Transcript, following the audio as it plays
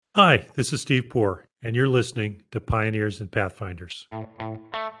Hi, this is Steve Poor, and you're listening to Pioneers and Pathfinders.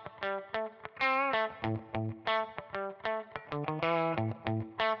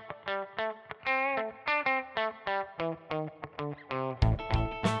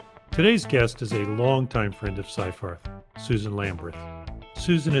 Today's guest is a longtime friend of Seyfarth, Susan Lamberth.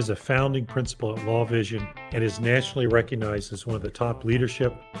 Susan is a founding principal at Law Vision and is nationally recognized as one of the top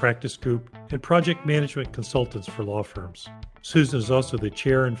leadership, practice group, and project management consultants for law firms. Susan is also the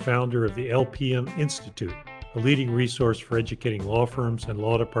chair and founder of the LPM Institute, a leading resource for educating law firms and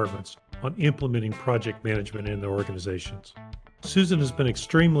law departments on implementing project management in their organizations. Susan has been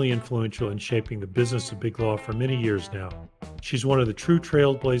extremely influential in shaping the business of big law for many years now. She's one of the true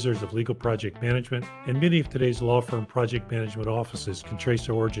trailblazers of legal project management, and many of today's law firm project management offices can trace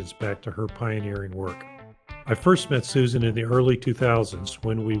their origins back to her pioneering work. I first met Susan in the early 2000s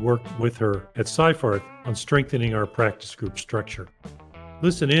when we worked with her at Seyfarth on strengthening our practice group structure.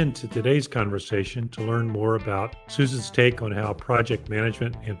 Listen in to today's conversation to learn more about Susan's take on how project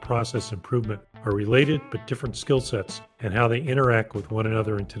management and process improvement are related but different skill sets and how they interact with one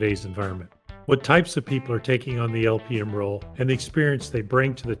another in today's environment. What types of people are taking on the LPM role and the experience they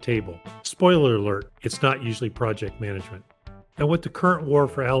bring to the table. Spoiler alert, it's not usually project management. And what the current war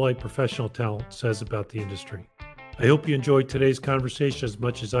for allied professional talent says about the industry. I hope you enjoyed today's conversation as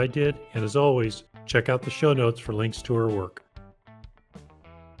much as I did, and as always, check out the show notes for links to her work.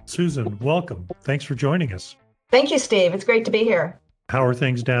 Susan, welcome. Thanks for joining us. Thank you, Steve. It's great to be here. How are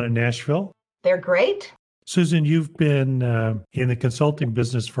things down in Nashville? They're great. Susan, you've been in the consulting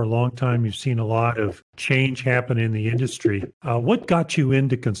business for a long time. You've seen a lot of change happen in the industry. What got you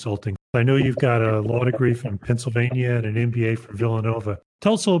into consulting? I know you've got a law degree from Pennsylvania and an MBA from Villanova.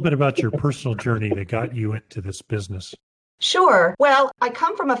 Tell us a little bit about your personal journey that got you into this business. Sure. Well, I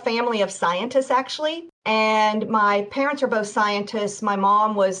come from a family of scientists, actually, and my parents are both scientists. My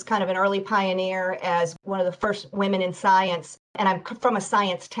mom was kind of an early pioneer as one of the first women in science. And I'm from a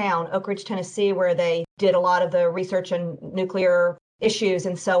science town, Oak Ridge, Tennessee, where they did a lot of the research on nuclear issues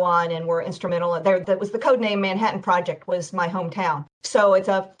and so on, and were instrumental. That was the code name Manhattan Project, was my hometown. So it's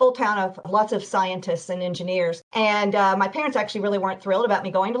a full town of lots of scientists and engineers. And my parents actually really weren't thrilled about me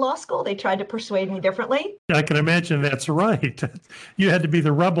going to law school. They tried to persuade me differently. I can imagine that's right. You had to be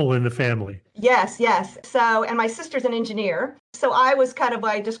the rebel in the family. Yes. So, and my sister's an engineer. So I was kind of,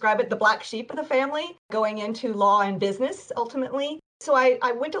 I describe it, the black sheep of the family, going into law and business ultimately. So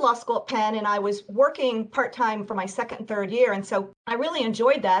I went to law school at Penn, and I was working part-time for my second and third year. And so I really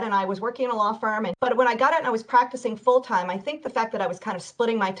enjoyed that. And I was working in a law firm. But when I got out and I was practicing full-time, I think the fact that I was kind of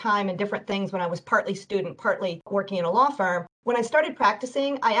splitting my time in different things when I was partly student, partly working in a law firm, when I started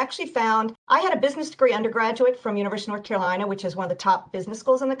practicing, I actually found I had a business degree undergraduate from University of North Carolina, which is one of the top business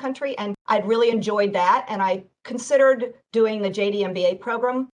schools in the country. And I'd really enjoyed that. And I considered doing the JD MBA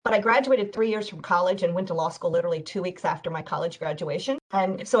program, but I graduated 3 years from college and went to law school literally 2 weeks after my college graduation.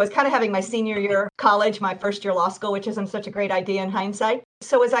 And so I was kind of having my senior year college, my first year law school, which isn't such a great idea in hindsight.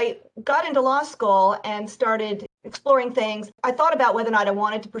 So as I got into law school and started exploring things, I thought about whether or not I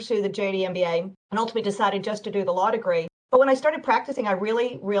wanted to pursue the JD MBA, and ultimately decided just to do the law degree. But when I started practicing, I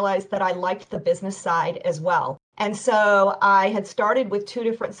really realized that I liked the business side as well. And so I had started with two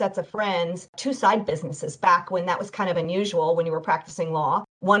different sets of friends, two side businesses back when that was kind of unusual when you were practicing law.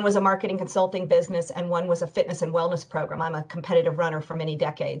 One was a marketing consulting business, and one was a fitness and wellness program. I'm a competitive runner for many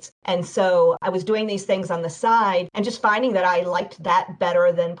decades. And so I was doing these things on the side and just finding that I liked that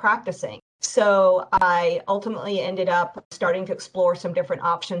better than practicing. So I ultimately ended up starting to explore some different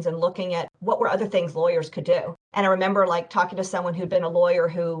options and looking at what were other things lawyers could do. And I remember talking to someone who'd been a lawyer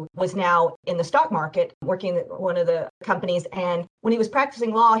who was now in the stock market, working at one of the companies. And when he was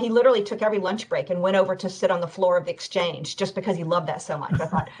practicing law, he literally took every lunch break and went over to sit on the floor of the exchange just because he loved that so much. I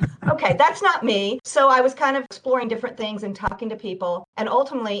thought, okay, that's not me. So I was kind of exploring different things and talking to people, and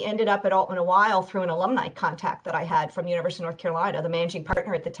ultimately ended up at Altman & Weil through an alumni contact that I had from University of North Carolina. The managing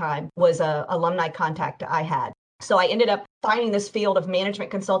partner at the time was an alumni contact I had. So I ended up finding this field of management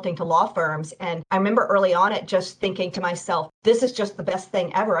consulting to law firms. And I remember early on it just thinking to myself, this is just the best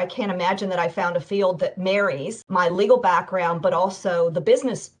thing ever. I can't imagine that I found a field that marries my legal background, but also the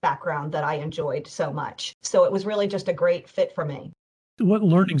business background that I enjoyed so much. So it was really just a great fit for me. What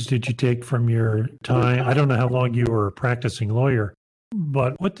learnings did you take from your time? I don't know how long you were a practicing lawyer,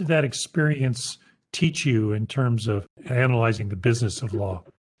 but what did that experience teach you in terms of analyzing the business of law?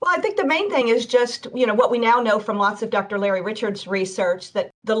 Well, I think the main thing is just, what we now know from lots of Dr. Larry Richards' research,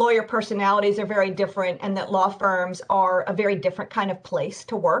 that the lawyer personalities are very different and that law firms are a very different kind of place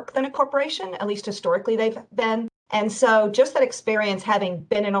to work than a corporation, at least historically they've been. And so just that experience, having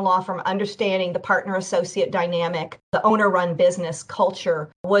been in a law firm, understanding the partner-associate dynamic, the owner-run business culture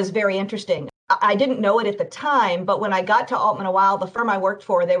was very interesting. I didn't know it at the time, but when I got to Altman & Weil, the firm I worked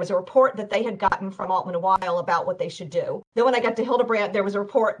for, there was a report that they had gotten from Altman & Weil about what they should do. Then when I got to Hildebrandt, there was a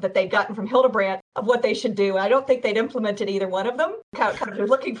report that they'd gotten from Hildebrandt of what they should do. I don't think they'd implemented either one of them. Kind of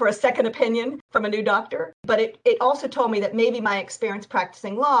looking for a second opinion from a new doctor. But it also told me that maybe my experience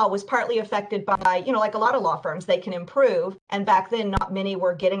practicing law was partly affected by, like a lot of law firms, they can improve. And back then, not many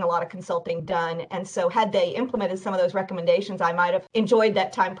were getting a lot of consulting done. And so had they implemented some of those recommendations, I might have enjoyed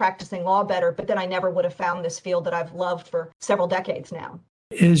that time practicing law better. But then I never would have found this field that I've loved for several decades now.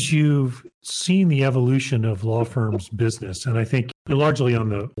 As you've seen the evolution of law firms' business, and I think you're largely on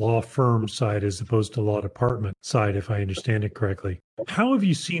the law firm side as opposed to law department side, if I understand it correctly, how have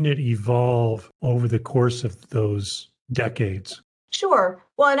you seen it evolve over the course of those decades? Sure.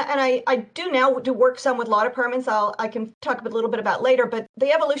 Well, and I do now do work some with law departments. I can talk a little bit about later, but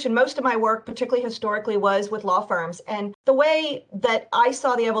the evolution, most of my work, particularly historically, was with law firms. And the way that I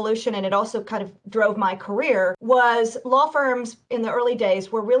saw the evolution, and it also kind of drove my career, was law firms in the early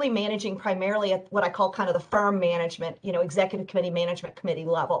days were really managing primarily at what I call kind of the firm management, executive committee, management committee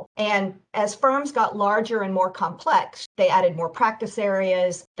level. And as firms got larger and more complex, they added more practice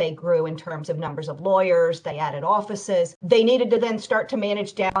areas, they grew in terms of numbers of lawyers, they added offices. They needed to then start to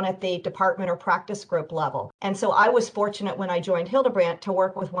manage down at the department or practice group level. And so I was fortunate when I joined Hildebrandt to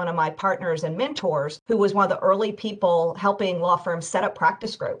work with one of my partners and mentors, who was one of the early people helping law firms set up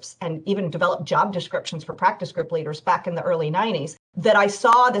practice groups and even develop job descriptions for practice group leaders back in the early 90s. That I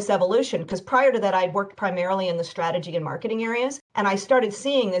saw this evolution, because prior to that, I'd worked primarily in the strategy and marketing areas. And I started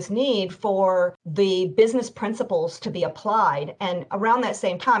seeing this need for the business principles to be applied. And around that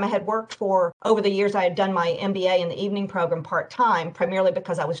same time, I had worked over the years, I had done my MBA in the evening program part-time, primarily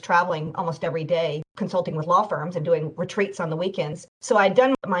because I was traveling almost every day, consulting with law firms and doing retreats on the weekends. So I'd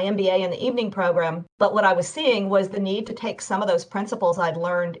done my MBA in the evening program, but what I was seeing was the need to take some of those principles I'd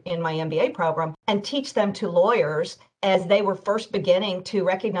learned in my MBA program and teach them to lawyers as they were first beginning to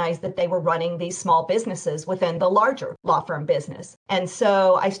recognize that they were running these small businesses within the larger law firm business. And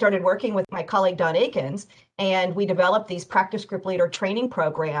so I started working with my colleague, Don Akins, and we developed these practice group leader training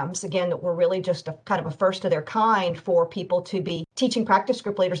programs, again, that were really just a kind of a first of their kind for people to be teaching practice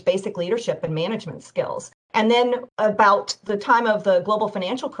group leaders basic leadership and management skills. And then about the time of the global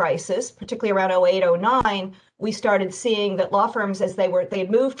financial crisis, particularly around 08, 09, we started seeing that law firms, as they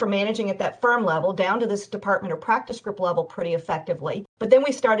had moved from managing at that firm level down to this department or practice group level pretty effectively. But then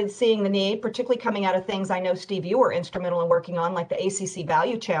we started seeing the need, particularly coming out of things I know, Steve, you were instrumental in working on, like the ACC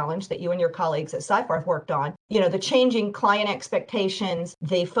Value Challenge that you and your colleagues at Seyfarth worked on. The changing client expectations,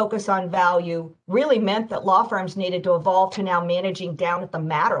 the focus on value really meant that law firms needed to evolve to now managing down at the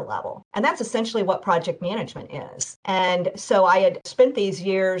matter level. And that's essentially what project management is. And so I had spent these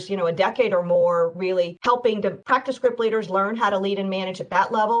years, a decade or more, really helping to practice group leaders learn how to lead and manage at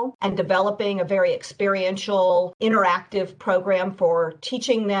that level, and developing a very experiential, interactive program for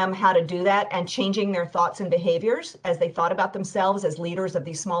teaching them how to do that and changing their thoughts and behaviors as they thought about themselves as leaders of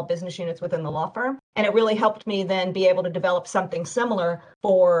these small business units within the law firm. And it really helped me then be able to develop something similar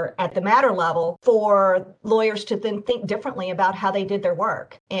at the matter level for lawyers to then think differently about how they did their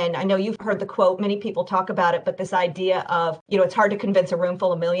work. And I know you've heard the quote, many people talk about it, but this idea of, it's hard to convince a room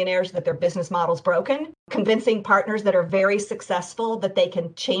full of millionaires that their business model's broken. Convincing partners that are very successful that they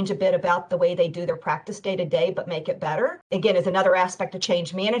can change a bit about the way they do their practice day to day, but make it better, again, is another aspect of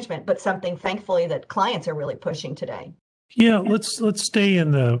change management, but something thankfully that clients are really pushing today. Yeah, let's stay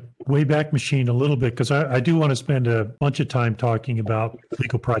in the Wayback Machine a little bit, because I do want to spend a bunch of time talking about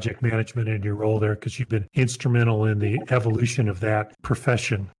legal project management and your role there, because you've been instrumental in the evolution of that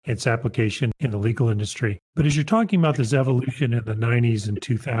profession, its application in the legal industry. But as you're talking about this evolution in the 90s and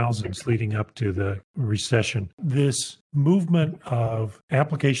 2000s leading up to the recession, this movement of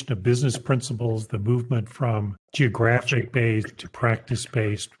application of business principles, the movement from geographic-based to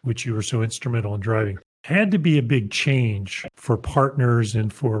practice-based, which you were so instrumental in driving, had to be a big change for partners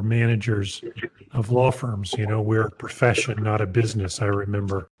and for managers of law firms. We're a profession, not a business, I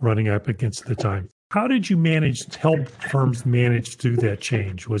remember running up against the time. How did you help firms manage through that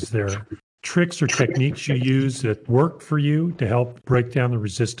change? Was there tricks or techniques you used that worked for you to help break down the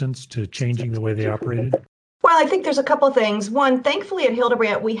resistance to changing the way they operated? Well, I think there's a couple of things. One, thankfully at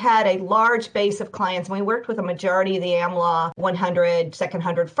Hildebrandt, we had a large base of clients, and we worked with a majority of the AmLaw 100, second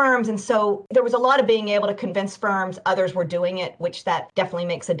 100 firms. And so there was a lot of being able to convince firms others were doing it, which that definitely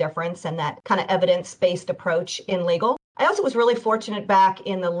makes a difference, and that kind of evidence-based approach in legal. I also was really fortunate back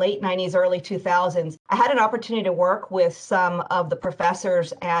in the late 90s, early 2000s. I had an opportunity to work with some of the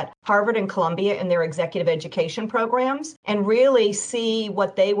professors at Harvard and Columbia in their executive education programs and really see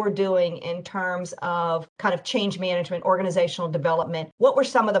what they were doing in terms of kind of change management, organizational development. What were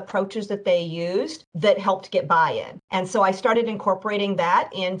some of the approaches that they used that helped get buy-in? And so I started incorporating that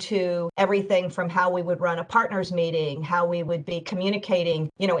into everything from how we would run a partners meeting, how we would be communicating.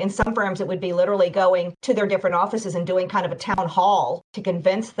 In some firms, it would be literally going to their different offices and doing kind of a town hall to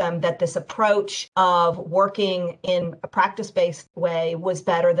convince them that this approach of working in a practice-based way was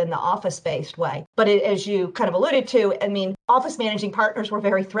better than the office-based way. But as you kind of alluded to, office managing partners were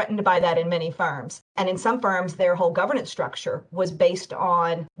very threatened by that in many firms. And in some firms, their whole governance structure was based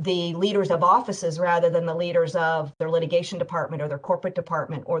on the leaders of offices rather than the leaders of their litigation department or their corporate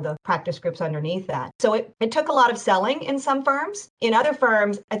department or the practice groups underneath that. So it took a lot of selling in some firms. In other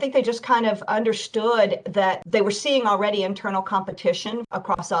firms, I think they just kind of understood that they were seeing already internal competition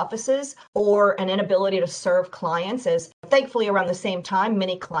across offices or an inability to serve clients, as thankfully around the same time,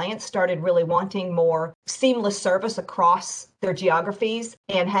 many clients started really wanting more seamless service across their geographies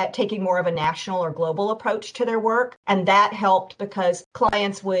and taking more of a national or global approach to their work. And that helped because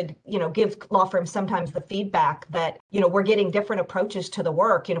clients would, give law firms sometimes the feedback that, we're getting different approaches to the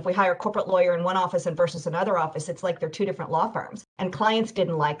work. If we hire a corporate lawyer in one office and versus another office, it's like they're two different law firms. And clients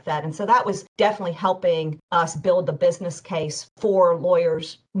didn't like that. And so that was definitely helping us build the business case for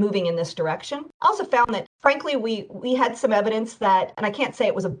lawyers moving in this direction. I also found that, frankly, we had some evidence that, and I can't say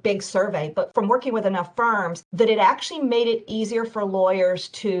it was a big survey, but from working with enough firms, that it actually made it easier for lawyers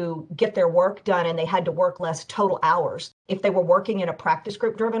to get their work done and they had to work less total hours if they were working in a practice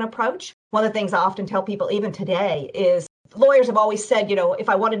group driven approach. One of the things I often tell people even today is lawyers have always said, if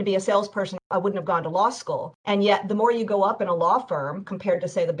I wanted to be a salesperson, I wouldn't have gone to law school. And yet the more you go up in a law firm compared to,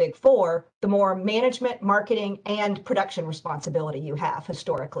 say, the big four, the more management, marketing, and production responsibility you have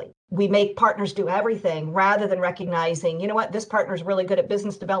historically. We make partners do everything rather than recognizing, this partner is really good at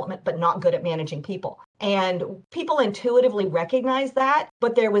business development, but not good at managing people. And people intuitively recognize that,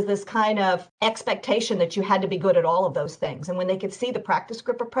 but there was this kind of expectation that you had to be good at all of those things. And when they could see the practice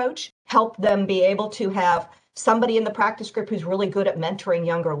group approach help them be able to have somebody in the practice group who's really good at mentoring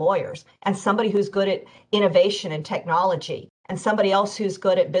younger lawyers, and somebody who's good at innovation and technology, and somebody else who's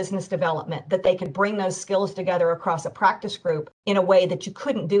good at business development, that they could bring those skills together across a practice group in a way that you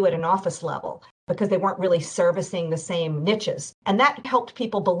couldn't do at an office level because they weren't really servicing the same niches. And that helped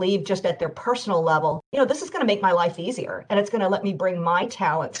people believe just at their personal level, this is going to make my life easier and it's going to let me bring my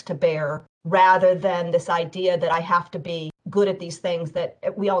talents to bear rather than this idea that I have to be good at these things that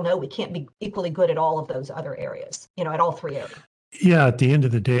we all know we can't be equally good at all of those other areas, at all three areas. Yeah, at the end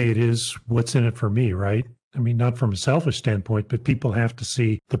of the day, it is what's in it for me, right? Not from a selfish standpoint, but people have to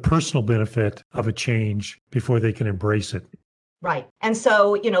see the personal benefit of a change before they can embrace it. Right. And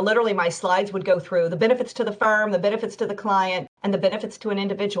so, literally my slides would go through the benefits to the firm, the benefits to the client, and the benefits to an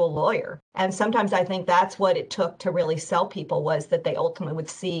individual lawyer. And sometimes I think that's what it took to really sell people, was that they ultimately would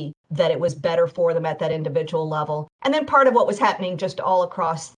see that it was better for them at that individual level. And then part of what was happening just all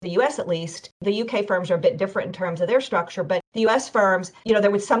across the US, at least, the UK firms are a bit different in terms of their structure, but the US firms, there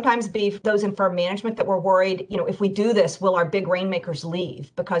would sometimes be those in firm management that were worried, if we do this, will our big rainmakers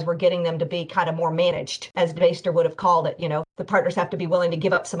leave because we're getting them to be kind of more managed, as Baster would have called it. The partners have to be willing to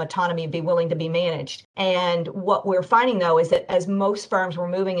give up some autonomy and be willing to be managed. And what we're finding, though, is that as most firms were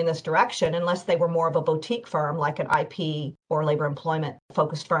moving in this direction, unless they were more of a boutique firm like an IP or labor employment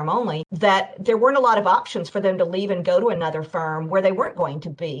focused firm only, that there weren't a lot of options for them to leave and go to another firm where they weren't going to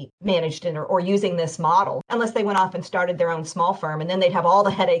be managed in or using this model, unless they went off and started their own small firm. And then they'd have all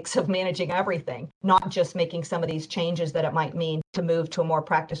the headaches of managing everything, not just making some of these changes that it might mean to move to a more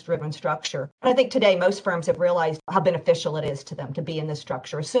practice-driven structure. And I think today most firms have realized how beneficial it is to them to be in this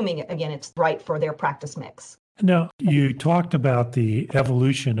structure, assuming, again, it's right for their practice mix. Now, you talked about the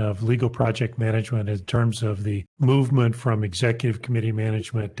evolution of legal project management in terms of the movement from executive committee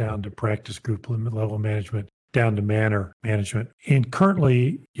management down to practice group level management, down to manner management. And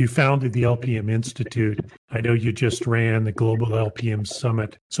currently, you founded the LPM Institute. I know you just ran the Global LPM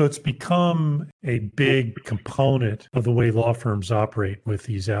Summit. So it's become a big component of the way law firms operate with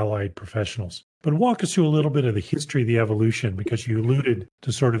these allied professionals. But walk us through a little bit of the history of the evolution, because you alluded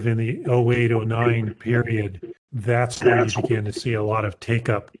to sort of in the 08-09 period, that's where you began to see a lot of take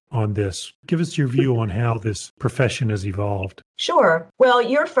up on this. Give us your view on how this profession has evolved. Sure. Well,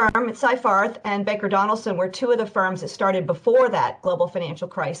 your firm, Seyfarth and Baker Donaldson, were two of the firms that started before that global financial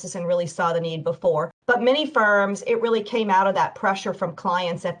crisis and really saw the need before. But many firms, it really came out of that pressure from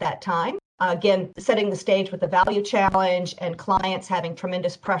clients at that time. Again, setting the stage with the value challenge and clients having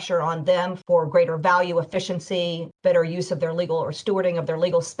tremendous pressure on them for greater value efficiency, better use of their legal or stewarding of their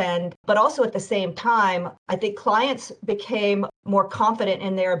legal spend. But also at the same time, I think clients became more confident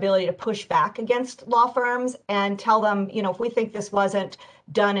in their ability to push back against law firms and tell them, if we think this wasn't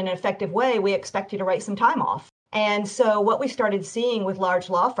done in an effective way, we expect you to write some time off. And so what we started seeing with large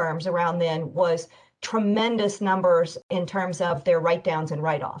law firms around then was tremendous numbers in terms of their write-downs and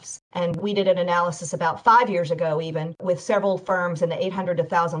write-offs. And we did an analysis about 5 years ago, even with several firms in the 800 to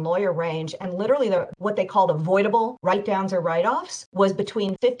 1,000 lawyer range. And literally what they called avoidable write-downs or write-offs was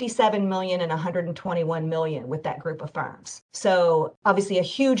between 57 million and 121 million with that group of firms. So obviously a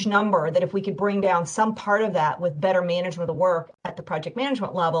huge number that if we could bring down some part of that with better management of the work at the project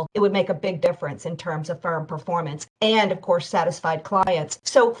management level, it would make a big difference in terms of firm performance and, of course, satisfied clients.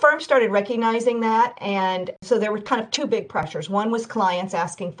 So firms started recognizing that. And so there were kind of two big pressures. One was clients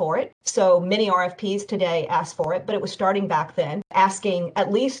asking for it. So many RFPs today ask for it, but it was starting back then, asking at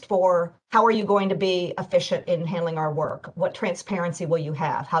least for how are you going to be efficient in handling our work? What transparency will you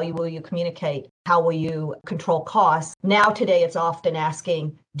have? How will you communicate? How will you control costs? Now today it's often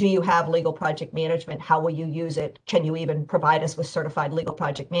asking, do you have legal project management? How will you use it? Can you even provide us with certified legal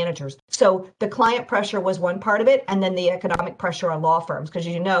project managers? So the client pressure was one part of it, and then the economic pressure on law firms, because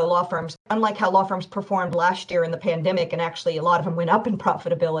law firms, unlike how law firms performed last year in the pandemic, and actually a lot of them went up in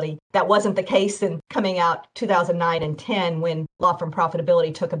profitability, that wasn't the case in coming out 2009 and 10 when law firm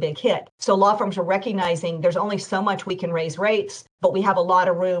profitability took a big hit. So law firms are recognizing there's only so much we can raise rates, but we have a lot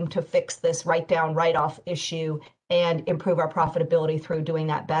of room to fix this write-down, write-off issue and improve our profitability through doing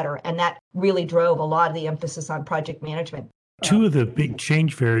that better. And that really drove a lot of the emphasis on project management. Two of the big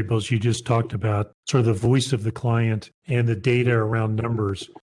change variables you just talked about, sort of the voice of the client and the data around numbers,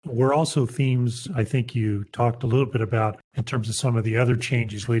 were also themes I think you talked a little bit about in terms of some of the other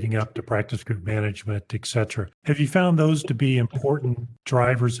changes leading up to practice group management, et cetera. Have you found those to be important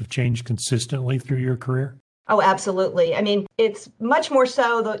drivers of change consistently through your career? Oh, absolutely. I mean, it's much more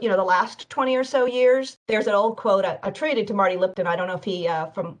so the last 20 or so years. There's an old quote I attributed to Marty Lipton. I don't know if he,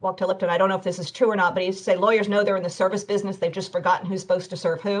 from Walk to Lipton, I don't know if this is true or not, but he used to say, lawyers know they're in the service business. They've just forgotten who's supposed to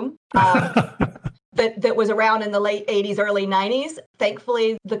serve whom. That was around in the late 80s, early 90s.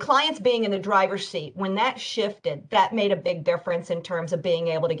 Thankfully, the clients being in the driver's seat, when that shifted, that made a big difference in terms of being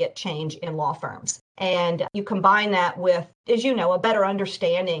able to get change in law firms. And you combine that with, as you know, a better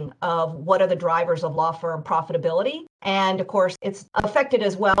understanding of what are the drivers of law firm profitability. And of course, it's affected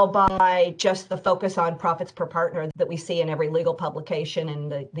as well by just the focus on profits per partner that we see in every legal publication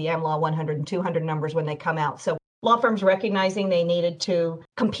and the AmLaw 100 and 200 numbers when they come out. So law firms recognizing they needed to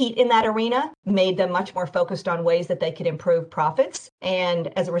compete in that arena made them much more focused on ways that they could improve profits.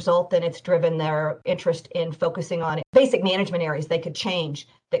 And as a result, then it's driven their interest in focusing on basic management areas they could change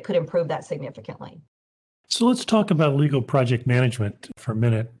that could improve that significantly. So let's talk about legal project management for a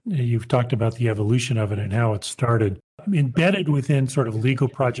minute. You've talked about the evolution of it and how it started. Embedded within sort of legal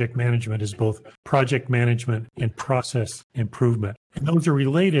project management is both project management and process improvement. And those are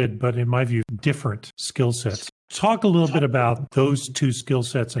related, but in my view, different skill sets. Talk a little bit about those two skill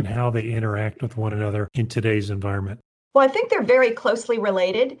sets and how they interact with one another in today's environment. Well, I think they're very closely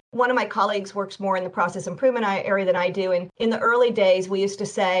related. One of my colleagues works more in the process improvement area than I do. And in the early days, we used to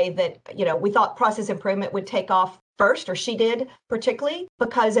say that, we thought process improvement would take off first, or she did particularly,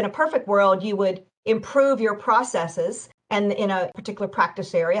 because in a perfect world, you would improve your processes and in a particular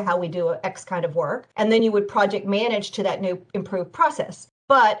practice area, how we do X kind of work, and then you would project manage to that new improved process.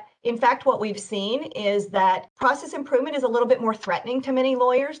 But in fact, what we've seen is that process improvement is a little bit more threatening to many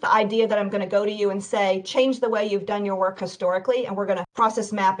lawyers. The idea that I'm going to go to you and say, change the way you've done your work historically, and we're going to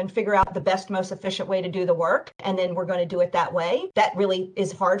process map and figure out the best, most efficient way to do the work, and then we're going to do it that way. That really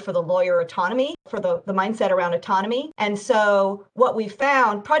is hard for the lawyer autonomy, for the mindset around autonomy. And so what we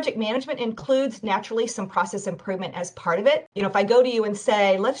found, project management includes naturally some process improvement as part of it. If I go to you and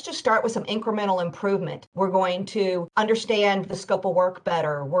say, let's just start with some incremental improvement. We're going to understand the scope of work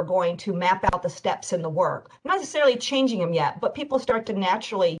better. We're going to map out the steps in the work. Not necessarily changing them yet, but people start to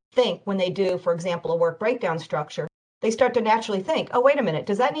naturally think when they do, for example, a work breakdown structure, they start to naturally think, oh, wait a minute,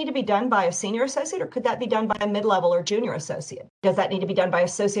 does that need to be done by a senior associate, or could that be done by a mid-level or junior associate? Does that need to be done by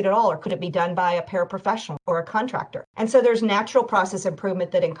associate at all, or could it be done by a paraprofessional or a contractor? And so there's natural process improvement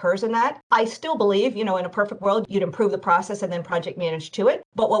that occurs in that. I still believe, in a perfect world, you'd improve the process and then project manage to it.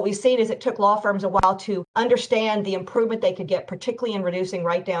 But what we've seen is it took law firms a while to understand the improvement they could get, particularly in reducing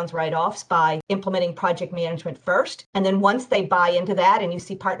write-downs, write-offs by implementing project management first. And then once they buy into that and you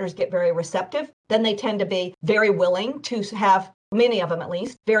see partners get very receptive, then they tend to be very willing to have many of them at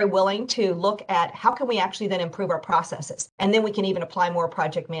least, very willing to look at how can we actually then improve our processes. And then we can even apply more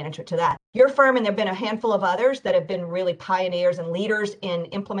project management to that. Your firm, and there have been a handful of others that have been really pioneers and leaders in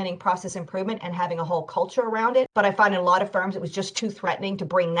implementing process improvement and having a whole culture around it. But I find in a lot of firms, it was just too threatening to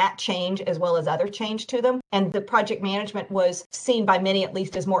bring that change as well as other change to them. And the project management was seen by many, at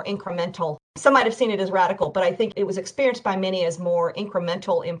least, as more incremental. Some might have seen it as radical, but I think it was experienced by many as more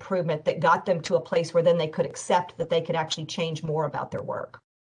incremental improvement that got them to a place where then they could accept that they could actually change more about their work.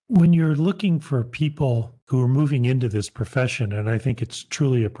 When you're looking for people who are moving into this profession, and I think it's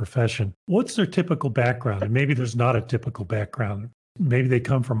truly a profession, what's their typical background? And maybe there's not a typical background. Maybe they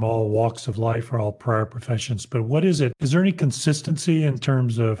come from all walks of life or all prior professions, but what is it? Is there any consistency in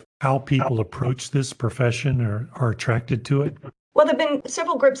terms of how people approach this profession or are attracted to it? Well, there have been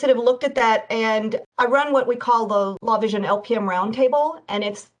several groups that have looked at that, and I run what we call the LawVision LPM Roundtable, and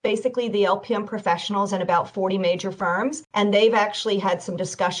it's basically the LPM professionals in about 40 major firms, and they've actually had some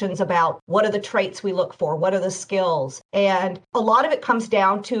discussions about what are the traits we look for, what are the skills, and a lot of it comes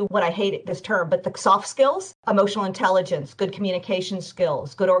down to what I hate this term, but the soft skills, emotional intelligence, good communication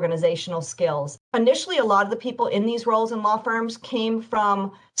skills, good organizational skills. Initially, a lot of the people in these roles in law firms came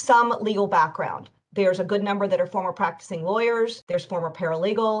from some legal background. There's a good number that are former practicing lawyers. There's former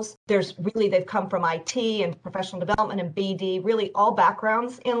paralegals. They've come from IT and professional development and BD, really all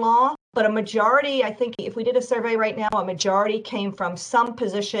backgrounds in law. But a majority, I think if we did a survey right now, a majority came from some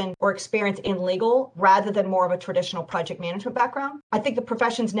position or experience in legal rather than more of a traditional project management background. I think the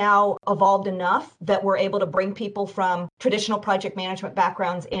profession's now evolved enough that we're able to bring people from traditional project management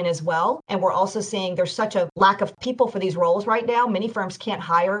backgrounds in as well. And we're also seeing there's such a lack of people for these roles right now. Many firms can't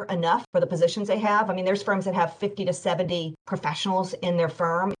hire enough for the positions they have. I mean, there's firms that have 50 to 70 professionals in their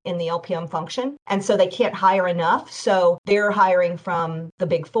firm in the LPM function. And so they can't hire enough. So they're hiring from the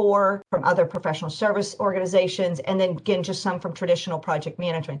Big Four, from other professional service organizations, and then again, just some from traditional project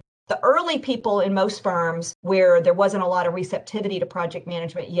management. The early people in most firms where there wasn't a lot of receptivity to project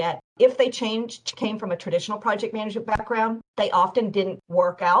management yet, if they came from a traditional project management background, they often didn't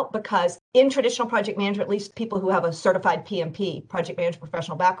work out because in traditional project management, at least people who have a certified PMP, project management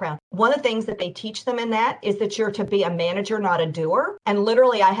professional background, one of the things that they teach them in that is that you're to be a manager, not a doer. And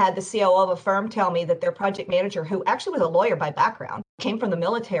literally, I had the COO of a firm tell me that their project manager, who actually was a lawyer by background, came from the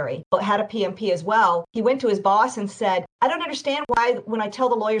military, but had a PMP as well. He went to his boss and said, I don't understand why when I tell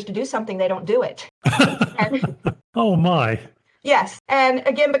the lawyers to do something, they don't do it. Oh, my. Yes. And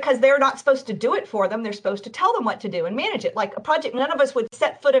again, because they're not supposed to do it for them, they're supposed to tell them what to do and manage it. Like a project, none of us would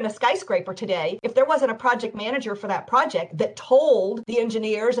set foot in a skyscraper today if there wasn't a project manager for that project that told the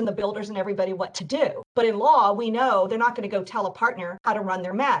engineers and the builders and everybody what to do. But in law, we know they're not going to go tell a partner how to run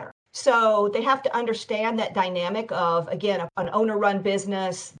their matter. So they have to understand that dynamic of, again, an owner-run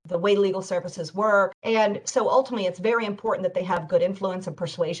business, the way legal services work. And so ultimately, it's very important that they have good influence and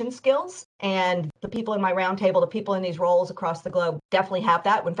persuasion skills. And the people in my roundtable, the people in these roles across the globe definitely have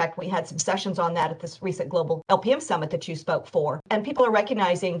that. In fact, we had some sessions on that at this recent Global LPM Summit that you spoke for. And people are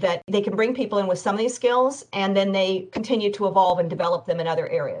recognizing that they can bring people in with some of these skills, and then they continue to evolve and develop them in other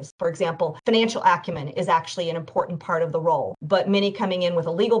areas. For example, financial acumen is actually an important part of the role, but many coming in with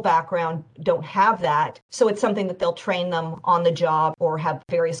a legal background don't have that. So it's something that they'll train them on the job or have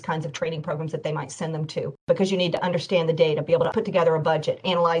various kinds of training programs that they might send them to, because you need to understand the data, be able to put together a budget,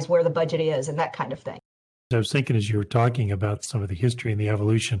 analyze where the budget is, and that kind of thing. I was thinking as you were talking about some of the history and the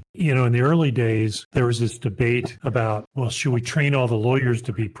evolution, in the early days, there was this debate about, well, should we train all the lawyers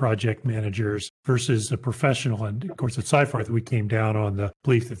to be project managers versus a professional? And of course, at Seyfarth, we came down on the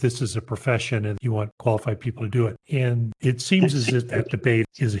belief that this is a profession and you want qualified people to do it. And it seems as if that debate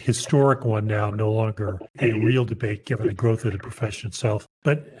is a historic one now, no longer a real debate given the growth of the profession itself.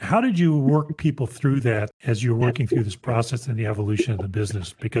 But how did you work people through that as you were working through this process and the evolution of the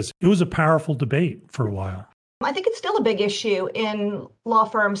business? Because it was a powerful debate for a while. I think it's still a big issue in law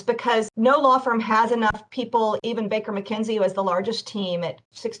firms because no law firm has enough people. Even Baker McKenzie, who has the largest team at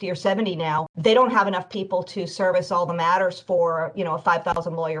 60 or 70 now, they don't have enough people to service all the matters for, a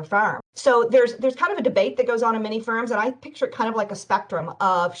 5,000 lawyer firm. So there's kind of a debate that goes on in many firms, and I picture it kind of like a spectrum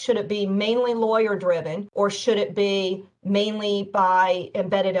of should it be mainly lawyer driven or should it be mainly by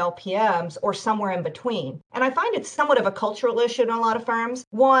embedded LPMs or somewhere in between. And I find it's somewhat of a cultural issue in a lot of firms.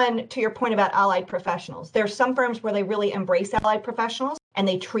 One, to your point about allied professionals, there's some firms where they really embrace allied professionals and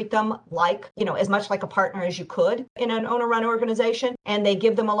they treat them like, as much like a partner as you could in an owner-run organization, and they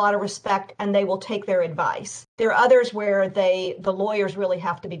give them a lot of respect and they will take their advice. There are others where the lawyers really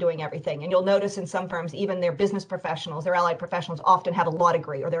have to be doing everything. And you'll notice in some firms, even their business professionals, their allied professionals often have a law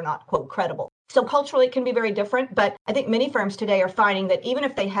degree or they're not, quote, credible. So culturally, it can be very different, but I think many firms today are finding that even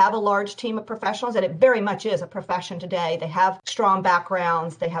if they have a large team of professionals, and it very much is a profession today, they have strong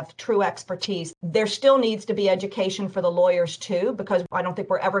backgrounds, they have true expertise, there still needs to be education for the lawyers too, because I don't think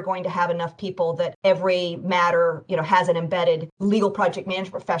we're ever going to have enough people that every matter, has an embedded legal project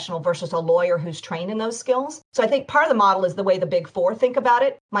management professional versus a lawyer who's trained in those skills. So I think part of the model is the way the Big Four think about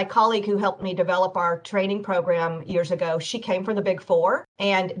it. My colleague who helped me develop our training program years ago, she came from the Big Four,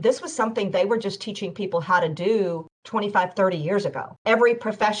 and this was something they were just teaching people how to do 25, 30 years ago. Every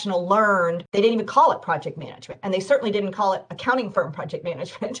professional learned, they didn't even call it project management, and they certainly didn't call it accounting firm project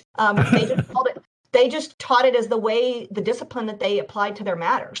management. They just taught it as the discipline that they applied to their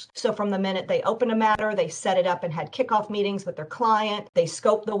matters. So from the minute they opened a matter, they set it up and had kickoff meetings with their client. They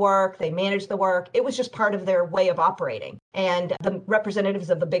scoped the work, they managed the work. It was just part of their way of operating. And the representatives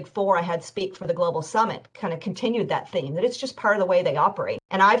of the Big Four I had speak for the Global Summit kind of continued that theme, that it's just part of the way they operate.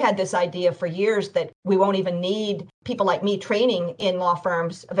 And I've had this idea for years that we won't even need people like me training in law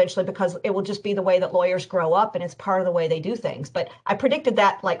firms eventually, because it will just be the way that lawyers grow up and it's part of the way they do things. But I predicted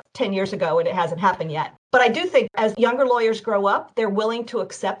that like 10 years ago and it hasn't happened yet. But I do think as younger lawyers grow up, they're willing to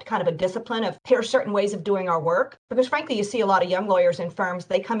accept kind of a discipline of here are certain ways of doing our work. Because frankly, you see a lot of young lawyers in firms,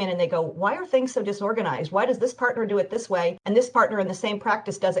 they come in and they go, why are things so disorganized? Why does this partner do it this way? And this partner in the same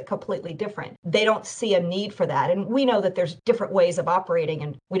practice does it completely different. They don't see a need for that. And we know that there's different ways of operating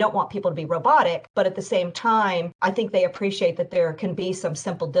and we don't want people to be robotic. But at the same time, I think they appreciate that there can be some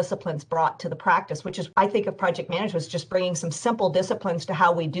simple disciplines brought to the practice, which is, I think of project management as just bringing some simple disciplines to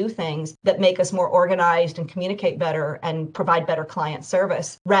how we do things that make us more organized and communicate better and provide better client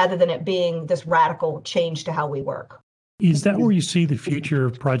service, rather than it being this radical change to how we work. Is that where you see the future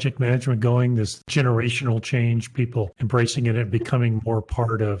of project management going, this generational change, people embracing it and becoming more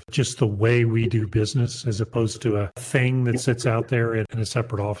part of just the way we do business as opposed to a thing that sits out there in a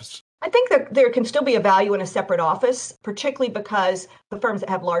separate office? I think that there can still be a value in a separate office, particularly because the firms that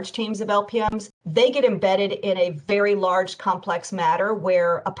have large teams of LPMs, they get embedded in a very large, complex matter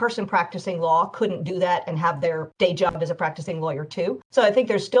where a person practicing law couldn't do that and have their day job as a practicing lawyer too. So I think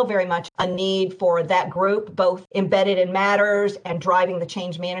there's still very much a need for that group, both embedded in matters and driving the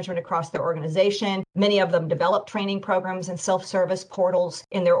change management across their organization. Many of them develop training programs and self-service portals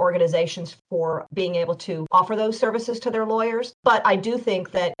in their organizations for being able to offer those services to their lawyers. But I do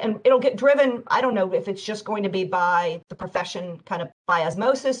think that, and it'll get driven, I don't know if it's just going to be by the profession kind of by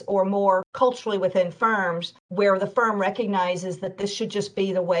osmosis or more culturally within firms, where the firm recognizes that this should just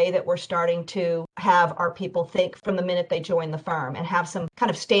be the way that we're starting to have our people think from the minute they join the firm and have some kind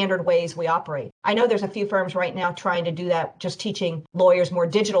of standard ways we operate. I know there's a few firms right now trying to do that, just teaching lawyers more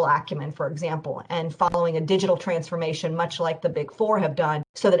digital acumen, for example, and following a digital transformation, much like the Big Four have done,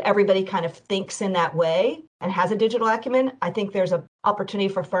 so that everybody kind of thinks in that way and has a digital acumen. I think there's an opportunity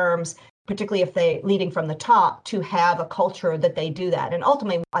for firms, particularly if they leading from the top, to have a culture that they do that. And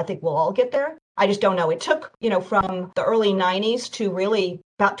ultimately, I think we'll all get there. I just don't know. It took, from the early 90s to really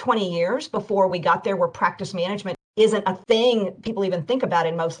about 20 years before we got there where practice management isn't a thing people even think about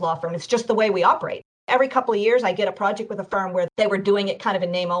in most law firms. It's just the way we operate. Every couple of years, I get a project with a firm where they were doing it kind of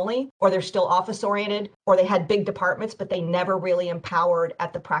in name only, or they're still office oriented, or they had big departments, but they never really empowered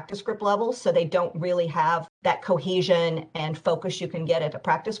at the practice group level. So they don't really have that cohesion and focus you can get at a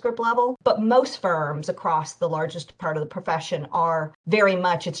practice group level. But most firms across the largest part of the profession are very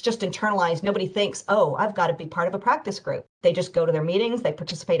much, it's just internalized. Nobody thinks, oh, I've got to be part of a practice group. They just go to their meetings, they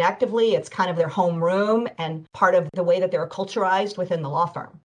participate actively. It's kind of their home room and part of the way that they're acculturized within the law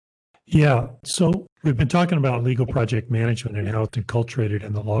firm. Yeah. So we've been talking about legal project management and how it's enculturated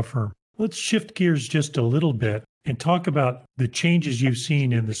in the law firm. Let's shift gears just a little bit and talk about the changes you've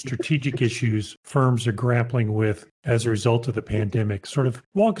seen in the strategic issues firms are grappling with as a result of the pandemic. Sort of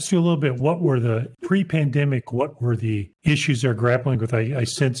walk us through a little bit. What were the pre-pandemic? What were the issues they're grappling with? I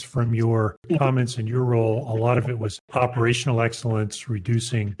sense from your comments and your role, a lot of it was operational excellence,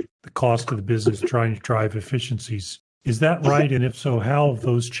 reducing the cost of the business, trying to drive efficiencies. Is that right? And if so, how have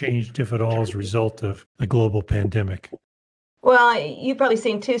those changed, if at all, as a result of the global pandemic? Well, you've probably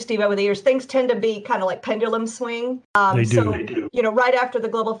seen too, Steve, over the years, things tend to be kind of like pendulum swing. They do. So, right after the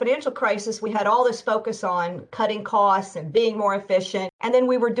global financial crisis, we had all this focus on cutting costs and being more efficient. And then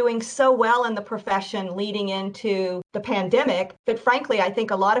we were doing so well in the profession leading into the pandemic that, frankly, I think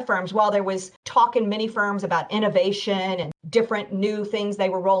a lot of firms, while there was talk in many firms about innovation and different new things they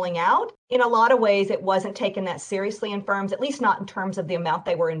were rolling out, in a lot of ways, it wasn't taken that seriously in firms, at least not in terms of the amount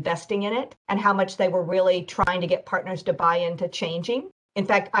they were investing in it and how much they were really trying to get partners to buy into changing. In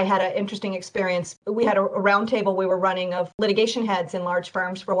fact, I had an interesting experience. We had a roundtable we were running of litigation heads in large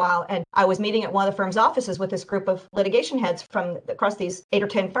firms for a while. And I was meeting at one of the firm's offices with this group of litigation heads from across these 8 or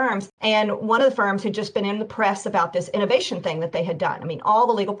 10 firms. And one of the firms had just been in the press about this innovation thing that they had done. I mean, all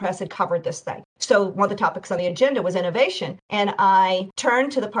the legal press had covered this thing. So one of the topics on the agenda was innovation. And I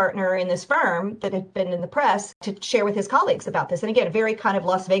turned to the partner in this firm that had been in the press to share with his colleagues about this. And again, very kind of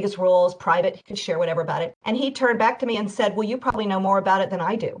Las Vegas rules, private, he could share whatever about it. And he turned back to me and said, well, you probably know more about it than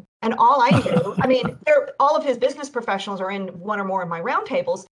I do. And all I knew, I mean, all of his business professionals are in one or more of my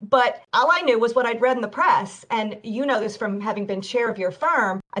roundtables, but all I knew was what I'd read in the press. And you know this from having been chair of your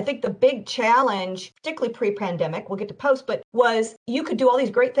firm. I think the big challenge, particularly pre-pandemic, we'll get to post, but was you could do all these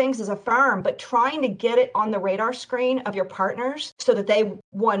great things as a firm, but trying to get it on the radar screen of your partners so that they,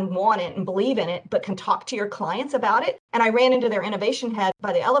 one, want it and believe in it, but can talk to your clients about it. And I ran into their innovation head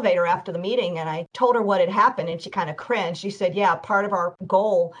by the elevator after the meeting, and I told her what had happened, and she kind of cringed. She said, yeah, part of our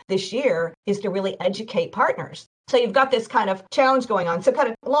goal this year is to really educate partners. So you've got this kind of challenge going on. So kind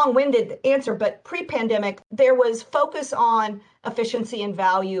of long-winded answer, but pre-pandemic, there was focus on efficiency and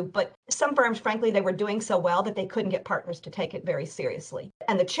value, but some firms, frankly, they were doing so well that they couldn't get partners to take it very seriously.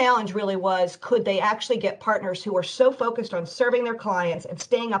 And the challenge really was, could they actually get partners who are so focused on serving their clients and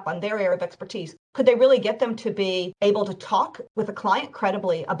staying up on their area of expertise? Could they really get them to be able to talk with a client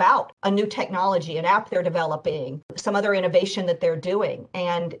credibly about a new technology, an app they're developing, some other innovation that they're doing,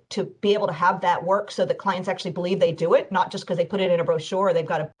 and to be able to have that work so that clients actually believe they do it, not just because they put it in a brochure or they've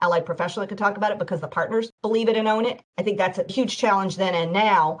got an allied professional that can talk about it because the partners believe it and own it. I think that's a huge challenge then and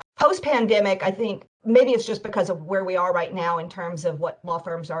now. Post-pandemic, I think maybe it's just because of where we are right now in terms of what law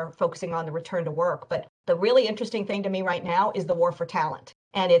firms are focusing on the return to work. But the really interesting thing to me right now is the war for talent.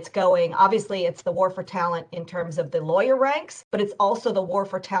 And it's going, obviously, it's the war for talent in terms of the lawyer ranks, but it's also the war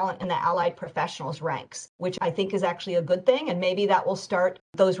for talent in the allied professionals ranks, which I think is actually a good thing. And maybe that will start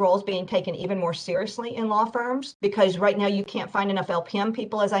those roles being taken even more seriously in law firms, because right now you can't find enough LPM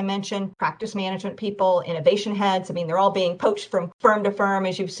people, as I mentioned, practice management people, innovation heads. I mean, they're all being poached from firm to firm,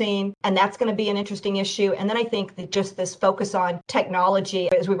 as you've seen. And that's going to be an interesting issue. And then I think that just this focus on technology,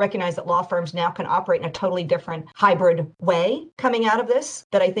 as we recognize that law firms now can operate in a totally different hybrid way coming out of this,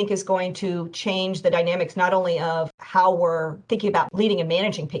 that I think is going to change the dynamics, not only of how we're thinking about leading and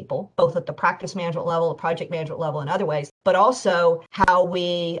managing people, both at the practice management level, the project management level, and other ways, but also how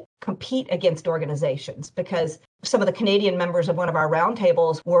we compete against organizations. Because some of the Canadian members of one of our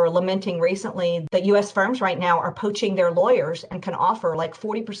roundtables were lamenting recently that U.S. firms right now are poaching their lawyers and can offer like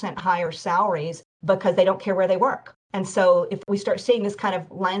 40% higher salaries because they don't care where they work. And so if we start seeing this kind of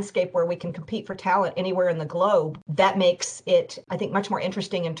landscape where we can compete for talent anywhere in the globe, that makes it, I think, much more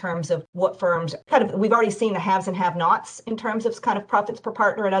interesting in terms of what firms we've already seen the haves and have-nots in terms of kind of profits per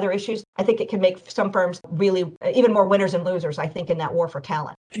partner and other issues. I think it can make some firms really even more winners and losers, I think, in that war for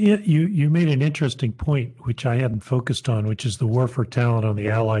talent. Yeah, you made an interesting point, which I hadn't focused on, which is the war for talent on the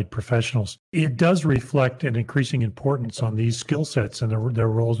allied professionals. It does reflect an increasing importance on these skill sets and their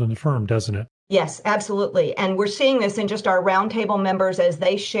roles in the firm, doesn't it? Yes, absolutely. And we're seeing this in just our roundtable members as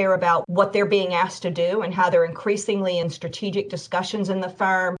they share about what they're being asked to do and how they're increasingly in strategic discussions in the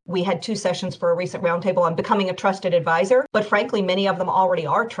firm. We had 2 sessions for a recent roundtable on becoming a trusted advisor, but frankly, many of them already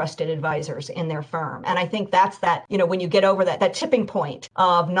are trusted advisors in their firm. And I think that's that, when you get over that tipping point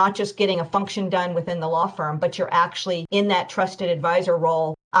of not just getting a function done within the law firm, but you're actually in that trusted advisor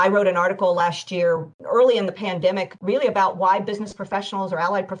role. I wrote an article last year, early in the pandemic, really about why business professionals or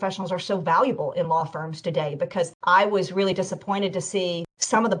allied professionals are so valuable in law firms today, because I was really disappointed to see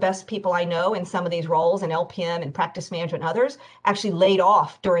some of the best people I know in some of these roles in LPM and practice management and others actually laid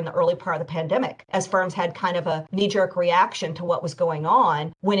off during the early part of the pandemic, as firms had kind of a knee-jerk reaction to what was going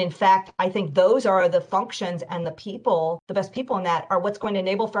on, when in fact, I think those are the functions and the people, the best people in that are what's going to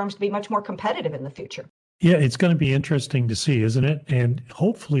enable firms to be much more competitive in the future. Yeah, it's going to be interesting to see, isn't it? And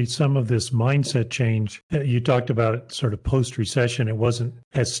hopefully some of this mindset change, you talked about it sort of post-recession, it wasn't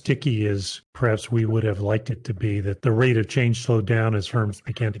as sticky as perhaps we would have liked it to be, that the rate of change slowed down as firms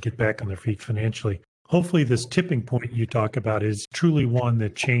began to get back on their feet financially. Hopefully this tipping point you talk about is truly one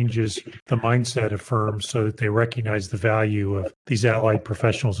that changes the mindset of firms so that they recognize the value of these allied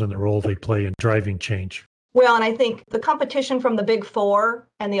professionals and the role they play in driving change. Well, and I think the competition from the big 4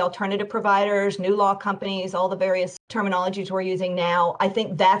 and the alternative providers, new law companies, all the various terminologies we're using now, I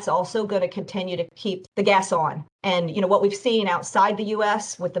think that's also going to continue to keep the gas on. And, what we've seen outside the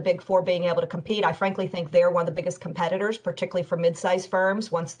U.S. with the big four being able to compete, I frankly think they're one of the biggest competitors, particularly for mid-sized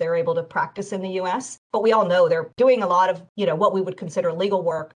firms once they're able to practice in the U.S. But we all know they're doing a lot of, what we would consider legal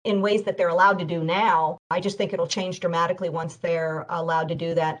work in ways that they're allowed to do now. I just think it'll change dramatically once they're allowed to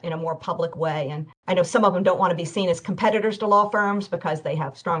do that in a more public way. And I know some of them don't want to be seen as competitors to law firms because they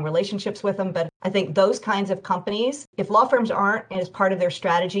have strong relationships with them. But I think those kinds of companies, if law firms aren't, as part of their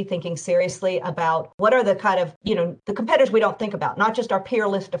strategy, thinking seriously about what are the kind of, the competitors we don't think about, not just our peer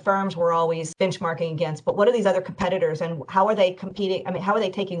list of firms we're always benchmarking against, but what are these other competitors and how are they competing? I mean, how are they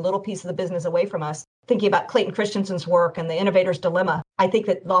taking little pieces of the business away from us? Thinking about Clayton Christensen's work and the innovator's dilemma, I think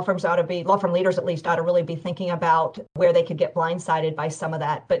that law firm leaders at least ought to really be thinking about where they could get blindsided by some of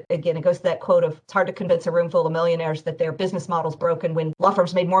that. But again, it goes to that quote of it's hard to convince a room full of millionaires that their business model's broken when law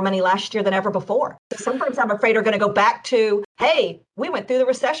firms made more money last year than ever before. So some firms, I'm afraid, are going to go back to, hey, we went through the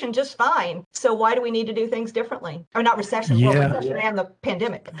recession just fine. So why do we need to do things differently? Or not recession, recession and the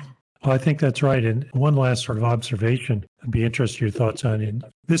pandemic. Well, I think that's right. And one last sort of observation I'd be interested in your thoughts on, and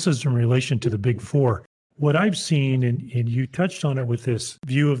this is in relation to the big four. What I've seen, and you touched on it with this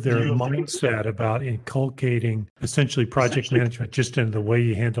view of their mindset about inculcating essentially project management just in the way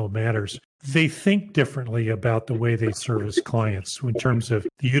you handle matters. They think differently about the way they service clients in terms of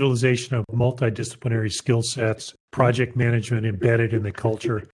the utilization of multidisciplinary skill sets, project management embedded in the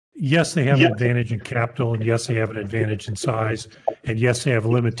culture. Yes, they have an advantage in capital, and yes, they have an advantage in size, and yes, they have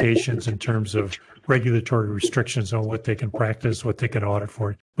limitations in terms of regulatory restrictions on what they can practice, what they can audit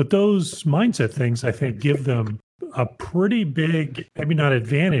for. But those mindset things, I think, give them a pretty big, maybe not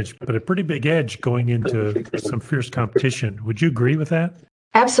advantage, but a pretty big edge going into some fierce competition. Would you agree with that?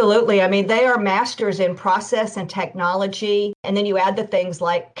 Absolutely. I mean, they are masters in process and technology. And then you add the things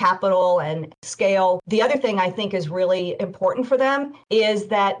like capital and scale. The other thing I think is really important for them is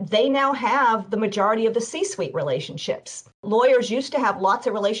that they now have the majority of the C-suite relationships. Lawyers used to have lots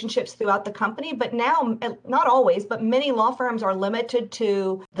of relationships throughout the company, but now, not always, but many law firms are limited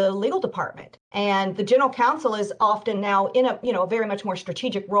to the legal department. And the general counsel is often now in a very much more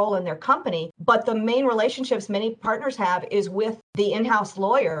strategic role in their company. But the main relationships many partners have is with the in-house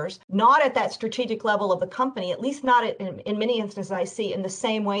lawyers, not at that strategic level of the company, at least not in many instances I see in the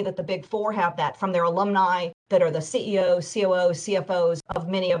same way that the big four have that from their alumni that are the CEOs, COOs, CFOs of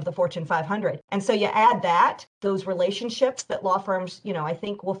many of the Fortune 500. And so you add those relationships that law firms, I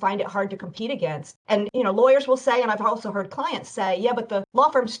think will find it hard to compete against. And, lawyers will say, and I've also heard clients say, yeah, but the law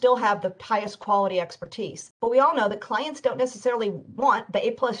firms still have the highest quality expertise. But we all know that clients don't necessarily want the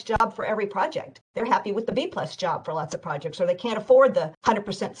A+ job for every project. They're happy with the B+ job for lots of projects, or they can't afford the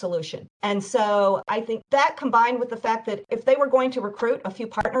 100% solution. And so I think that combined with the fact that if they were going to recruit a few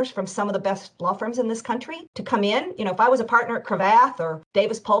partners from some of the best law firms in this country to come in, if I was a partner at Cravath or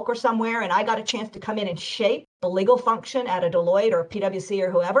Davis Polk or somewhere, and I got a chance to come in and shape the legal function at a Deloitte or PwC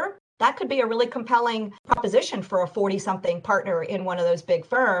or whoever, that could be a really compelling proposition for a 40-something partner in one of those big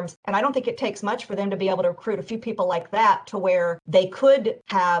firms. And I don't think it takes much for them to be able to recruit a few people like that to where they could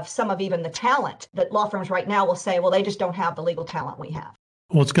have some of even the talent that law firms right now will say, well, they just don't have the legal talent we have.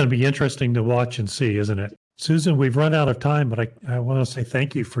 Well, it's going to be interesting to watch and see, isn't it? Susan, we've run out of time, but I want to say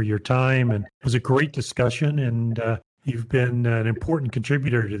thank you for your time. And it was a great discussion. And you've been an important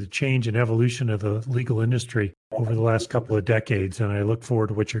contributor to the change and evolution of the legal industry over the last couple of decades. And I look forward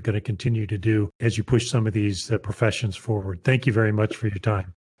to what you're going to continue to do as you push some of these professions forward. Thank you very much for your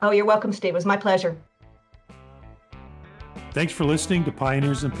time. Oh, you're welcome, Steve. It was my pleasure. Thanks for listening to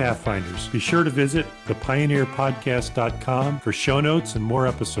Pioneers and Pathfinders. Be sure to visit thepioneerpodcast.com for show notes and more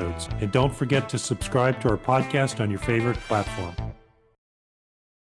episodes. And don't forget to subscribe to our podcast on your favorite platform.